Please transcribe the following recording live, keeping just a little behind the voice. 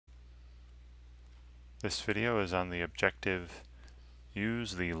This video is on the objective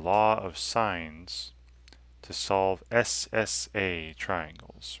use the law of sines to solve SSA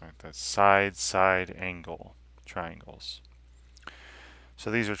triangles, right? That's side-side angle triangles. So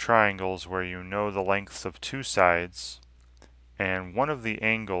these are triangles where you know the lengths of two sides and one of the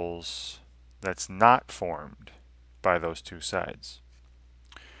angles that's not formed by those two sides.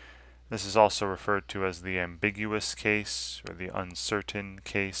 This is also referred to as the ambiguous case or the uncertain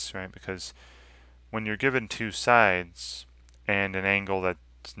case, right? Because when you're given two sides and an angle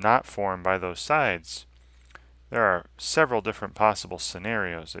that's not formed by those sides, there are several different possible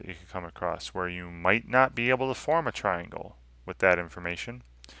scenarios that you could come across where you might not be able to form a triangle with that information,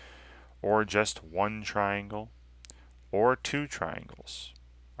 or just one triangle, or two triangles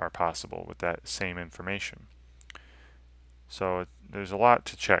are possible with that same information. So there's a lot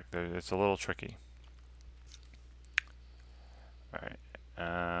to check. It's a little tricky. All right.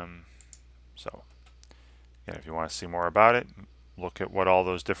 So again, if you want to see more about it, look at what all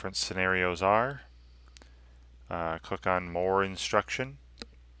those different scenarios are. Click on More Instruction.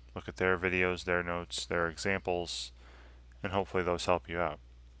 Look at their videos, their notes, their examples, and hopefully those help you out.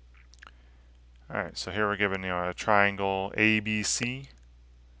 Alright, so here we're given a triangle ABC,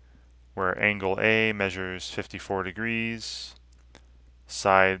 where angle A measures 54 degrees.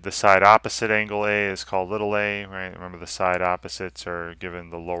 The side opposite angle A is called little a, right? Remember, the side opposites are given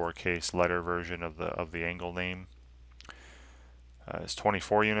the lowercase letter version of the angle name. It's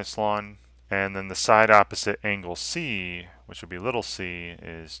 24 units long. And then the side opposite angle C, which would be little c,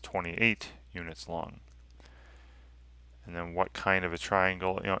 is 28 units long. And then what kind of a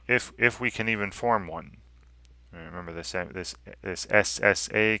triangle? If we can even form one. Remember this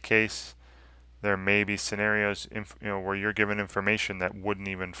SSA case. There may be scenarios, where you're given information that wouldn't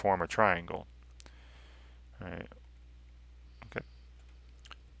even form a triangle. All right. Okay.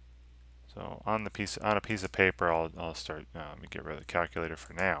 So on a piece of paper, I'll start. Let me get rid of the calculator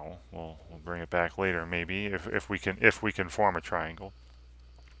for now. We'll bring it back later, maybe, if we can form a triangle.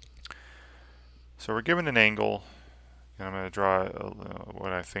 So we're given an angle, and I'm going to draw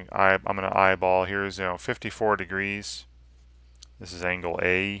what I think I'm going to eyeball. Here's 54 degrees. This is angle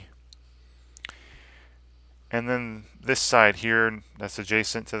A. And then this side here that's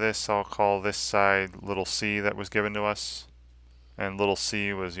adjacent to this, I'll call this side little c that was given to us. And little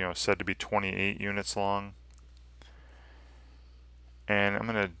c was said to be 28 units long. And I'm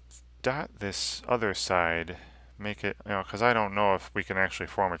going to dot this other side, make it, because I don't know if we can actually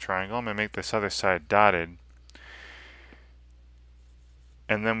form a triangle. I'm going to make this other side dotted.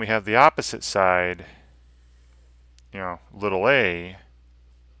 And then we have the opposite side, little a,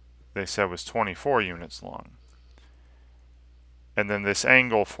 they said was 24 units long. And then this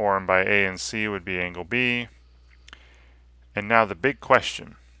angle formed by A and C would be angle B. And now the big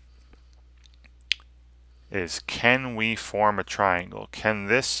question is, can we form a triangle? Can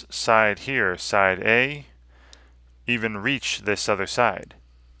this side here, side A, even reach this other side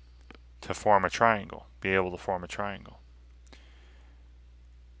to form a triangle, be able to form a triangle?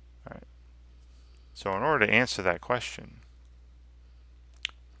 All right. So in order to answer that question,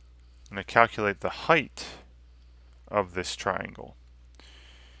 I'm going to calculate the height of this triangle.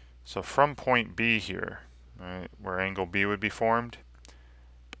 So from point B here, right, where angle B would be formed,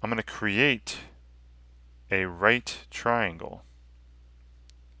 I'm going to create a right triangle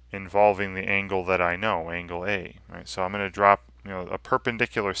involving the angle that I know, angle A. Right? So I'm going to drop a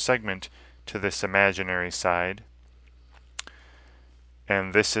perpendicular segment to this imaginary side,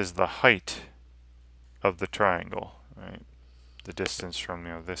 and this is the height of the triangle, right? The distance from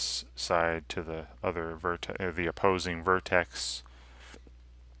this side to the other the opposing vertex.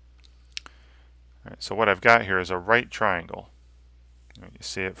 All right, so what I've got here is a right triangle. You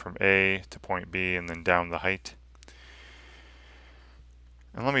see it from A to point B and then down the height.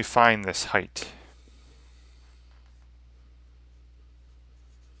 And let me find this height.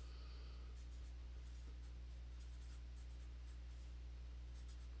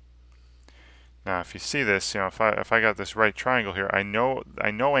 Now, if you see this, if I got this right triangle here, I know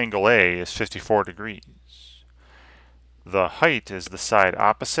angle A is 54 degrees. The height is the side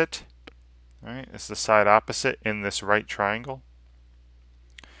opposite, right? It's the side opposite in this right triangle.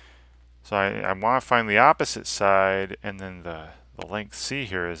 So I want to find the opposite side, and then the length C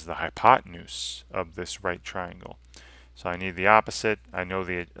here is the hypotenuse of this right triangle. So I need the opposite. I know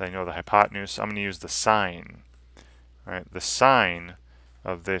the hypotenuse. I'm going to use the sine. All right, the sine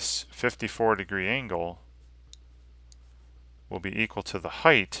of this 54-degree angle will be equal to the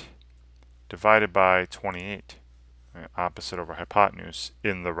height divided by 28, right? Opposite over hypotenuse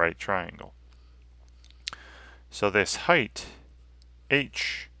in the right triangle. So this height,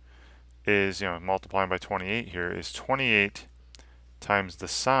 h, is, multiplying by 28 here, is 28 times the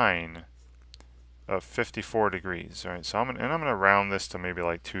sine of 54 degrees. All right, so I'm gonna round this to maybe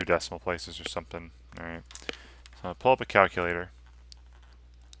like 2 decimal places or something. All right, so I'll pull up a calculator.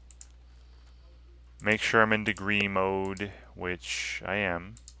 Make sure I'm in degree mode, which I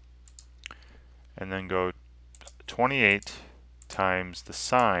am, and then go 28 times the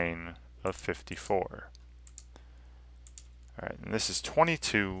sine of 54. All right, and this is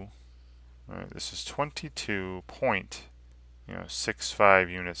 22. All right, this is 22.65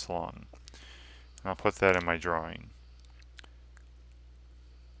 units long. And I'll put that in my drawing.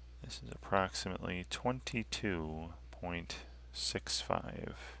 This is approximately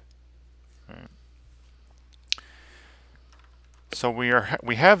 22.65. All right. So we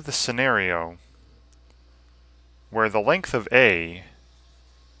have the scenario where the length of A,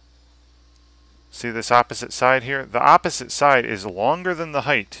 see this opposite side here? The opposite side is longer than the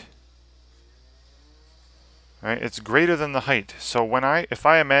height. Right? It's greater than the height. So if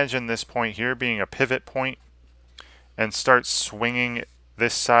I imagine this point here being a pivot point and start swinging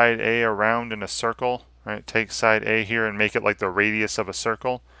this side A around in a circle, right? Take side A here and make it like the radius of a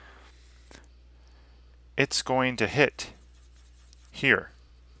circle. It's going to hit here,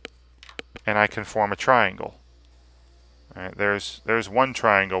 and I can form a triangle. All right, there's one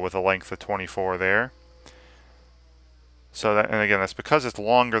triangle with a length of 24 there. So that, and again, that's because it's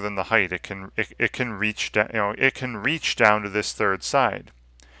longer than the height. It can reach down. It can reach down to this third side.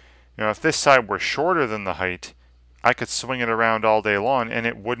 If this side were shorter than the height, I could swing it around all day long, and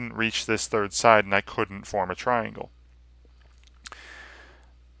it wouldn't reach this third side, and I couldn't form a triangle.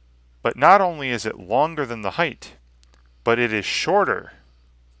 But not only is it longer than the height, but it is shorter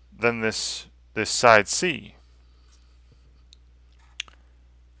than this side C.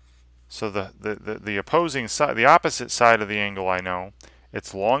 So the opposing side, the opposite side of the angle, I know,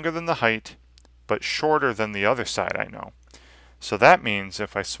 it's longer than the height, but shorter than the other side, I know. So that means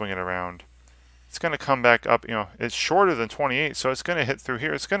if I swing it around, it's going to come back up, it's shorter than 28, so it's going to hit through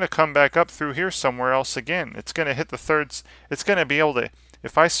here. It's going to come back up through here somewhere else again. It's going to hit the third, it's going to be able to,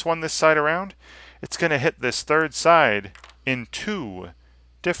 if I swung this side around, it's going to hit this third side in 2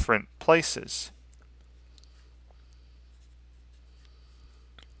 different places.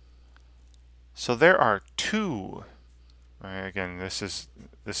 So there are 2. Right, again, this is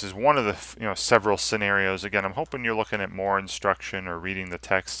one of the several scenarios. Again, I'm hoping you're looking at more instruction or reading the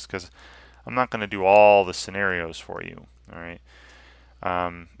text, because I'm not going to do all the scenarios for you. All right.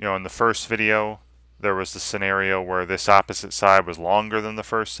 In the first video, there was the scenario where this opposite side was longer than the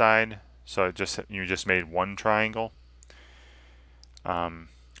first side, so you just made one triangle.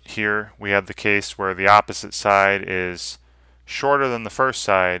 Here we have the case where the opposite side is shorter than the first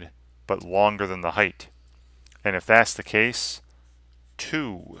side, but longer than the height. And if that's the case,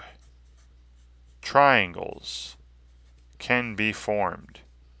 2 triangles can be formed.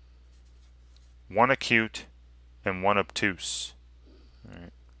 One acute and one obtuse. All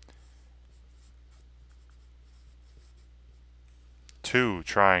right. 2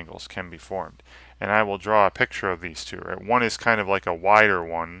 triangles can be formed. And I will draw a picture of these 2. Right? One is kind of like a wider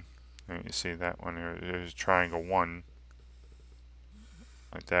one. Right, you see that one here. There's triangle 1.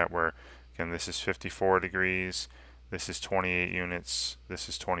 Like that, where again this is 54 degrees, this is 28 units, this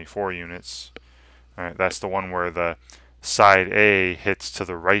is 24 units. All right, that's the one where the side A hits to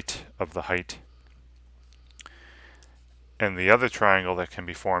the right of the height. And the other triangle that can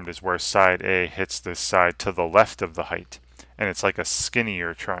be formed is where side A hits this side to the left of the height. And it's like a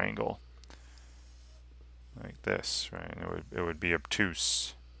skinnier triangle. Like this, right? It would be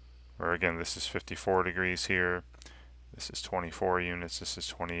obtuse. Or again, this is 54 degrees here. This is 24 units, this is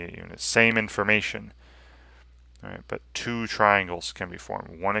 28 units. Same information. All right, but 2 triangles can be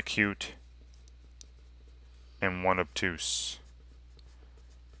formed. One acute and one obtuse.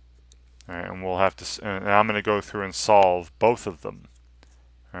 All right, and we'll have to, and I'm going to go through and solve both of them.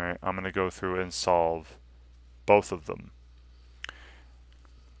 All right, I'm going to go through and solve both of them.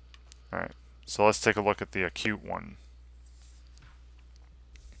 All right, so let's take a look at the acute one.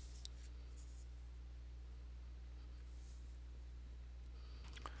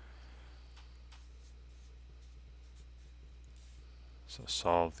 So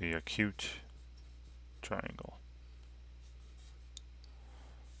solve the acute triangle.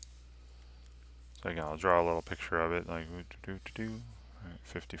 So again, I'll draw a little picture of it, like All right,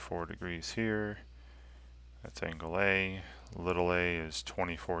 54 degrees here. That's angle A. Little a is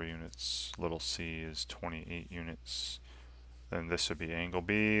 24 units. Little c is 28 units. Then this would be angle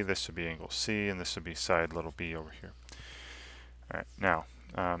B, this would be angle C, and this would be side little b over here. All right, now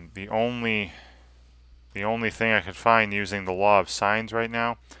the only thing I could find using the law of sines right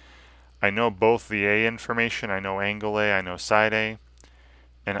now, I know both the A information. I know angle A, I know side A,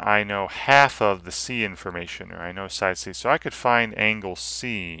 and I know half of the C information, or I know side C. So I could find angle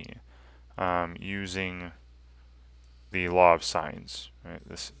C using the law of sines. Right?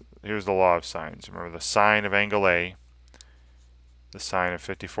 Here's the law of sines. Remember, the sine of angle A, the sine of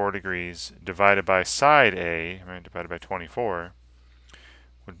 54 degrees, divided by side A, right, divided by 24,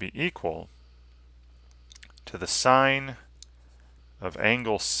 would be equal to the sine of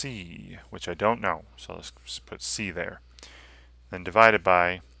angle C, which I don't know, so let's just put C there. Then divided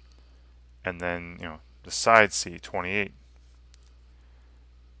by, and then, the side C, 28.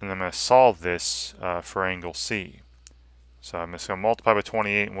 And then I'm going to solve this for angle C. So I'm just going to multiply by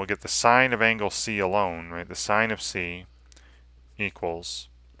 28, and we'll get the sine of angle C alone, right? The sine of C equals,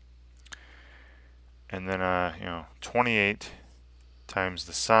 and then 28 times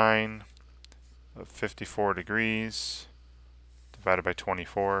the sine of 54 degrees divided by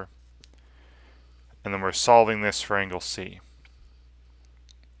 24, and then we're solving this for angle C.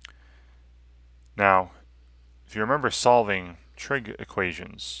 Now, if you remember solving trig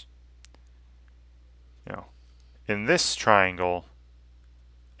equations, in this triangle,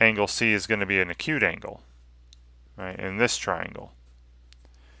 angle C is going to be an acute angle, right? In this triangle.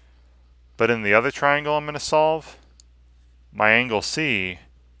 But in the other triangle I'm going to solve, my angle C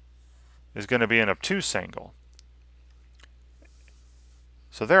is going to be an obtuse angle.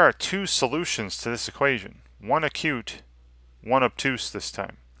 So there are two solutions to this equation. One acute, one obtuse this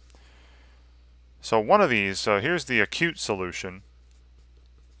time. So one of these, here's the acute solution,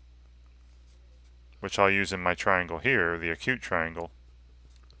 which I'll use in my triangle here, the acute triangle.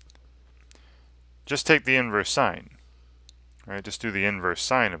 Just take the inverse sine. Right? Just do the inverse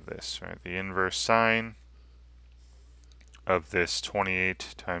sine of this. Right? The inverse sine of this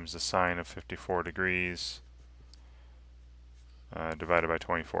 28 times the sine of 54 degrees divided by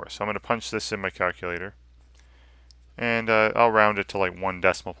 24. So I'm going to punch this in my calculator, and I'll round it to like 1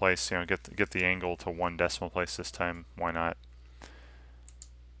 decimal place. Get the angle to 1 decimal place this time. Why not?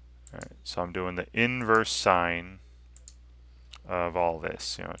 All right, so I'm doing the inverse sine of all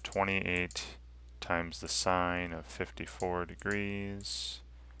this. 28 times the sine of 54 degrees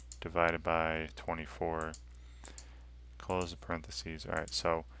divided by 24. Close the parentheses. All right,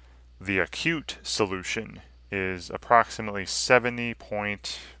 so the acute solution is approximately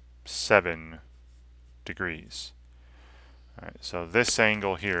 70.7 degrees. All right, so this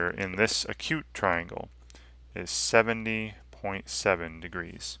angle here in this acute triangle is 70.7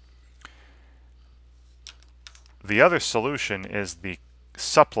 degrees. The other solution is the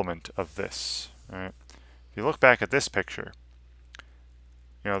supplement of this. Right? If you look back at this picture,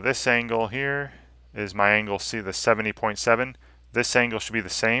 this angle here is my angle C, the 70.7. This angle should be the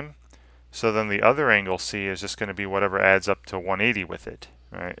same. So then the other angle C is just going to be whatever adds up to 180 with it.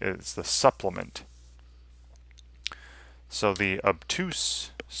 Right? It's the supplement. So the obtuse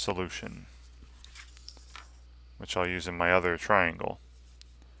solution, which I'll use in my other triangle,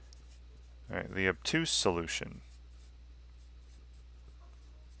 right, the obtuse solution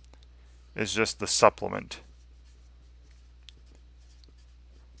is just the supplement.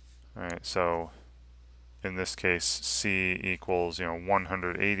 Alright, so in this case C equals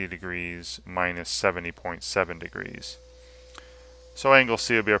 180 degrees minus 70.7 degrees. So angle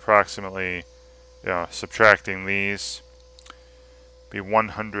C will be approximately, subtracting these, be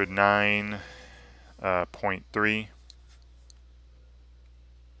 109.3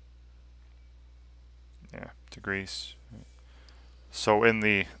 degrees. So in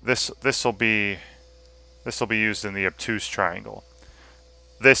the this will be used in the obtuse triangle.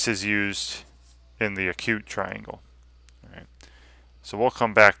 This is used in the acute triangle. All right. So we'll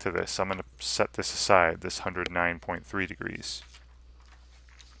come back to this. I'm going to set this aside, this 109.3 degrees.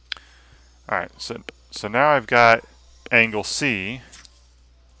 All right. So now I've got angle C.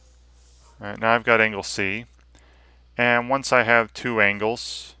 All right. Now I've got angle C, and once I have two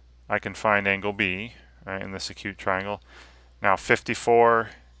angles, I can find angle B, right, in this acute triangle. Now 54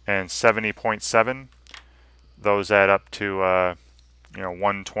 and 70.7, those add up to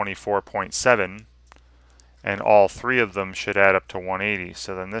 124.7, and all three of them should add up to 180.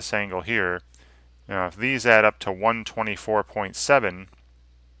 So then this angle here, if these add up to 124.7,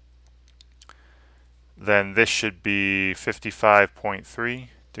 then this should be 55.3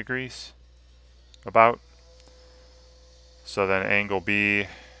 degrees, about. So then angle B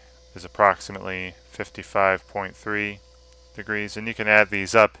is approximately 55.3 degrees, and you can add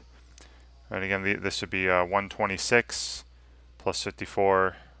these up. And again, this would be 126 plus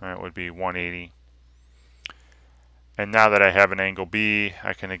 54, right, would be 180. And now that I have an angle B,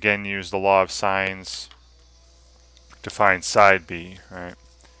 I can again use the law of sines to find side B, right?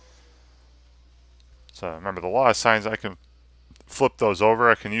 So remember the law of sines, I can flip those over.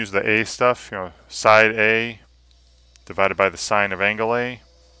 I can use the A stuff, side A divided by the sine of angle A,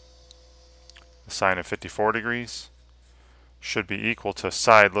 the sine of 54 degrees, should be equal to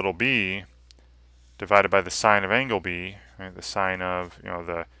side little b divided by the sine of angle B, right? The sine of,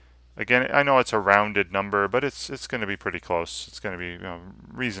 again, I know it's a rounded number, but it's going to be pretty close. It's going to be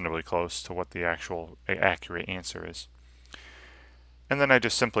reasonably close to what the actual accurate answer is. And then I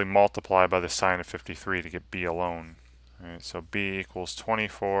just simply multiply by the sine of 53 to get B alone. Right, so B equals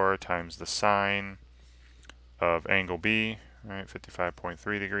 24 times the sine of angle B, right,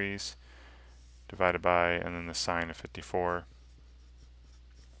 55.3 degrees, divided by, and then the sine of 54.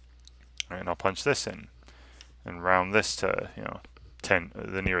 Right, and I'll punch this in and round this to, 10,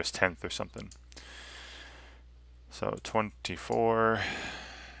 the nearest tenth or something. So 24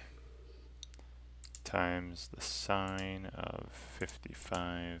 times the sine of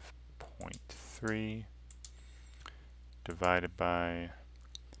 55.3 divided by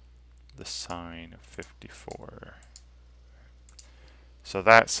the sine of 54. So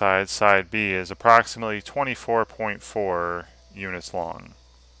that side B, is approximately 24.4 units long.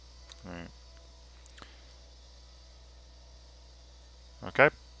 Right. Okay.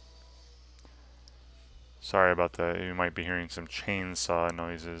 Sorry about that. You might be hearing some chainsaw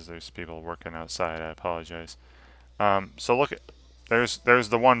noises. There's people working outside. I apologize. So look at, there's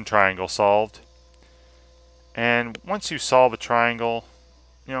the one triangle solved. And once you solve a triangle,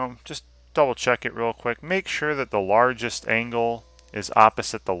 just double check it real quick. Make sure that the largest angle is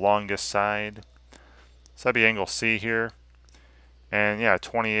opposite the longest side. So that'd be angle C here. And yeah,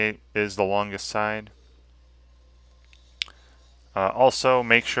 28 is the longest side. Also,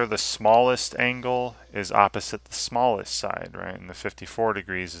 make sure the smallest angle is opposite the smallest side, right? And the 54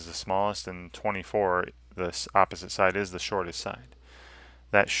 degrees is the smallest, and 24, the opposite side, is the shortest side.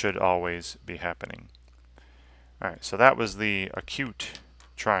 That should always be happening. All right, so that was the acute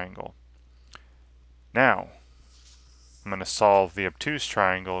triangle. Now, I'm going to solve the obtuse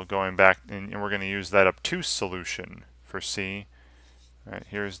triangle going back, and we're going to use that obtuse solution for C. All right,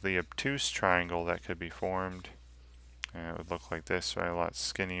 here's the obtuse triangle that could be formed. And it would look like this, right? A lot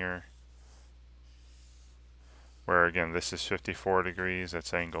skinnier. Where again, this is 54 degrees,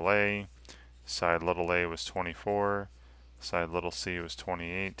 that's angle A. Side little a was 24. Side little c was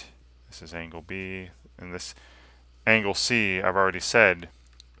 28. This is angle B. And this angle C, I've already said,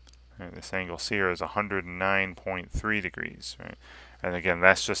 right, this angle C here is 109.3 degrees, right? And again,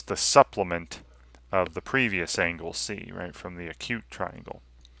 that's just the supplement of the previous angle C, right, from the acute triangle.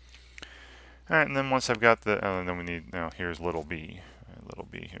 Alright, and then once I've got the, and then we need, here's little b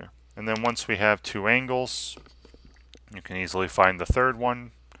here. And then once we have two angles, you can easily find the third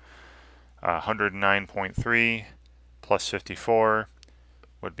one. 109.3 plus 54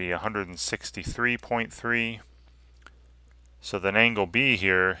 would be 163.3. So then angle B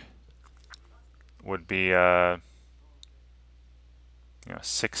here would be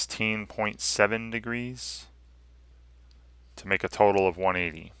 16.7 degrees to make a total of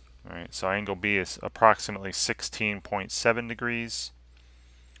 180. Right, so angle B is approximately 16.7 degrees,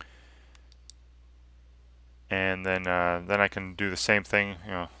 and then I can do the same thing,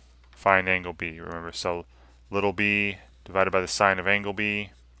 find angle B. Remember, so little b divided by the sine of angle B,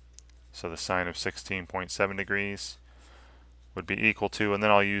 so the sine of 16.7 degrees would be equal to, and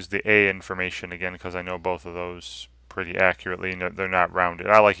then I'll use the A information again because I know both of those pretty accurately. They're not rounded.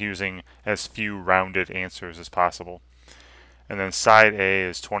 I like using as few rounded answers as possible. And then side A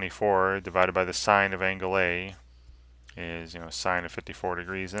is 24 divided by the sine of angle A is, sine of 54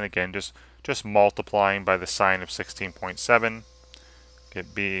 degrees. And again, just multiplying by the sine of 16.7,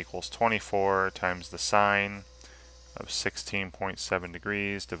 get B equals 24 times the sine of 16.7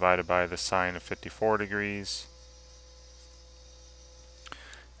 degrees divided by the sine of 54 degrees.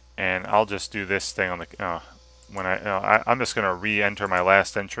 And I'll just do this thing on the, I'm just going to re-enter my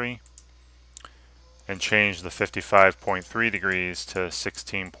last entry and change the 55.3 degrees to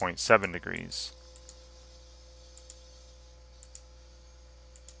 16.7 degrees.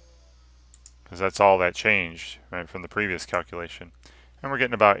 Because that's all that changed, right, from the previous calculation. And we're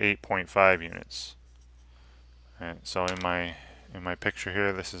getting about 8.5 units. Right, so in my picture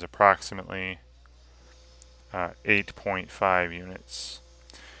here, this is approximately 8.5 units.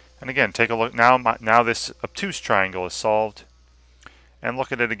 And again, take a look. Now this obtuse triangle is solved. And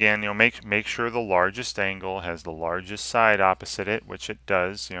look at it again, make sure the largest angle has the largest side opposite it, which it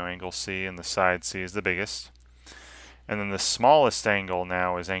does, angle C, and the side C is the biggest. And then the smallest angle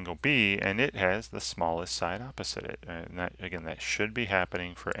now is angle B, and it has the smallest side opposite it. And that, again, that should be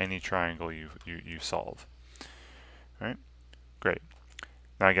happening for any triangle you solve. All right? Great.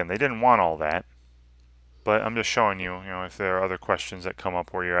 Now again, they didn't want all that. But I'm just showing you, if there are other questions that come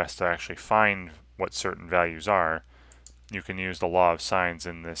up where you're asked to actually find what certain values are, you can use the law of sines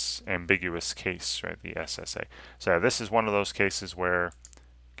in this ambiguous case, right, the SSA. So this is one of those cases where it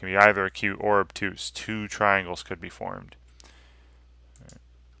can be either acute or obtuse. Two triangles could be formed.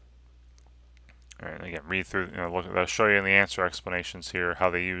 All right, again, read through, look, I'll show you in the answer explanations here how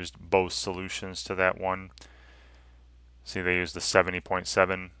they used both solutions to that one. See, they used the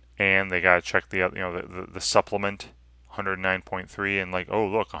 70.7, and they got to check the supplement 109.3, and like, oh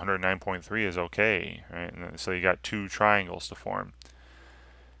look, 109.3 is okay, right? And so you got two triangles to form.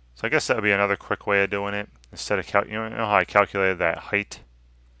 So I guess that would be another quick way of doing it. Instead of you know how I calculated that height?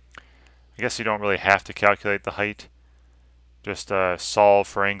 I guess you don't really have to calculate the height. Just solve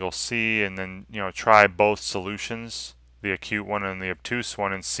for angle C, and then try both solutions, the acute one and the obtuse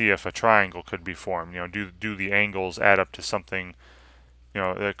one, and see if a triangle could be formed. Do the angles add up to something?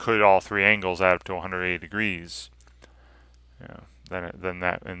 Could all three angles add up to 180 degrees? Then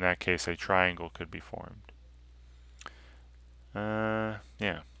that in that case a triangle could be formed.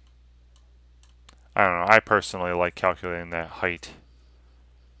 Yeah. I don't know. I personally like calculating that height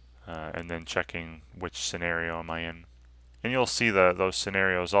and then checking which scenario am I in. And you'll see those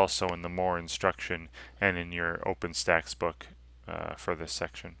scenarios also in the more instruction and in your OpenStax book for this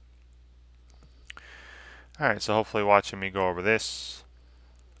section. Alright, so hopefully watching me go over this,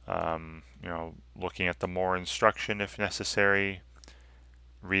 looking at the more instruction if necessary,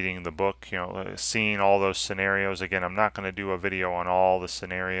 reading the book, seeing all those scenarios. Again, I'm not going to do a video on all the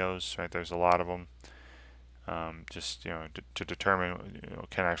scenarios, right? There's a lot of them. Just to determine,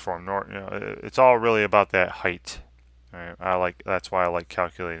 can I form it's all really about that height. Right? That's why I like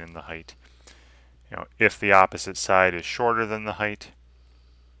calculating the height. If the opposite side is shorter than the height,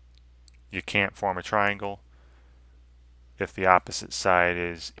 you can't form a triangle. If the opposite side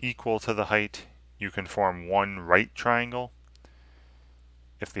is equal to the height, you can form one right triangle.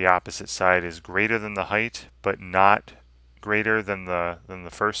 If the opposite side is greater than the height, but not greater than the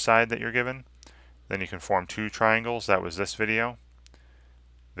first side that you're given, then you can form two triangles. That was this video.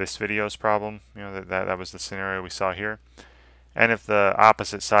 This video's problem, that was the scenario we saw here. And if the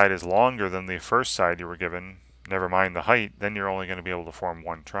opposite side is longer than the first side you were given, never mind the height, then you're only going to be able to form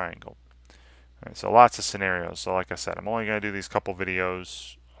one triangle. Right, so lots of scenarios. So like I said, I'm only going to do these couple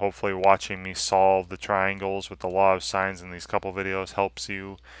videos. Hopefully watching me solve the triangles with the law of sines in these couple videos helps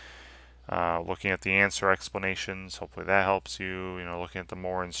you. Looking at the answer explanations, hopefully that helps you. Looking at the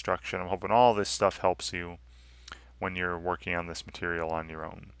more instruction, I'm hoping all this stuff helps you when you're working on this material on your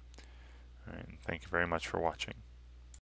own. All right, thank you very much for watching.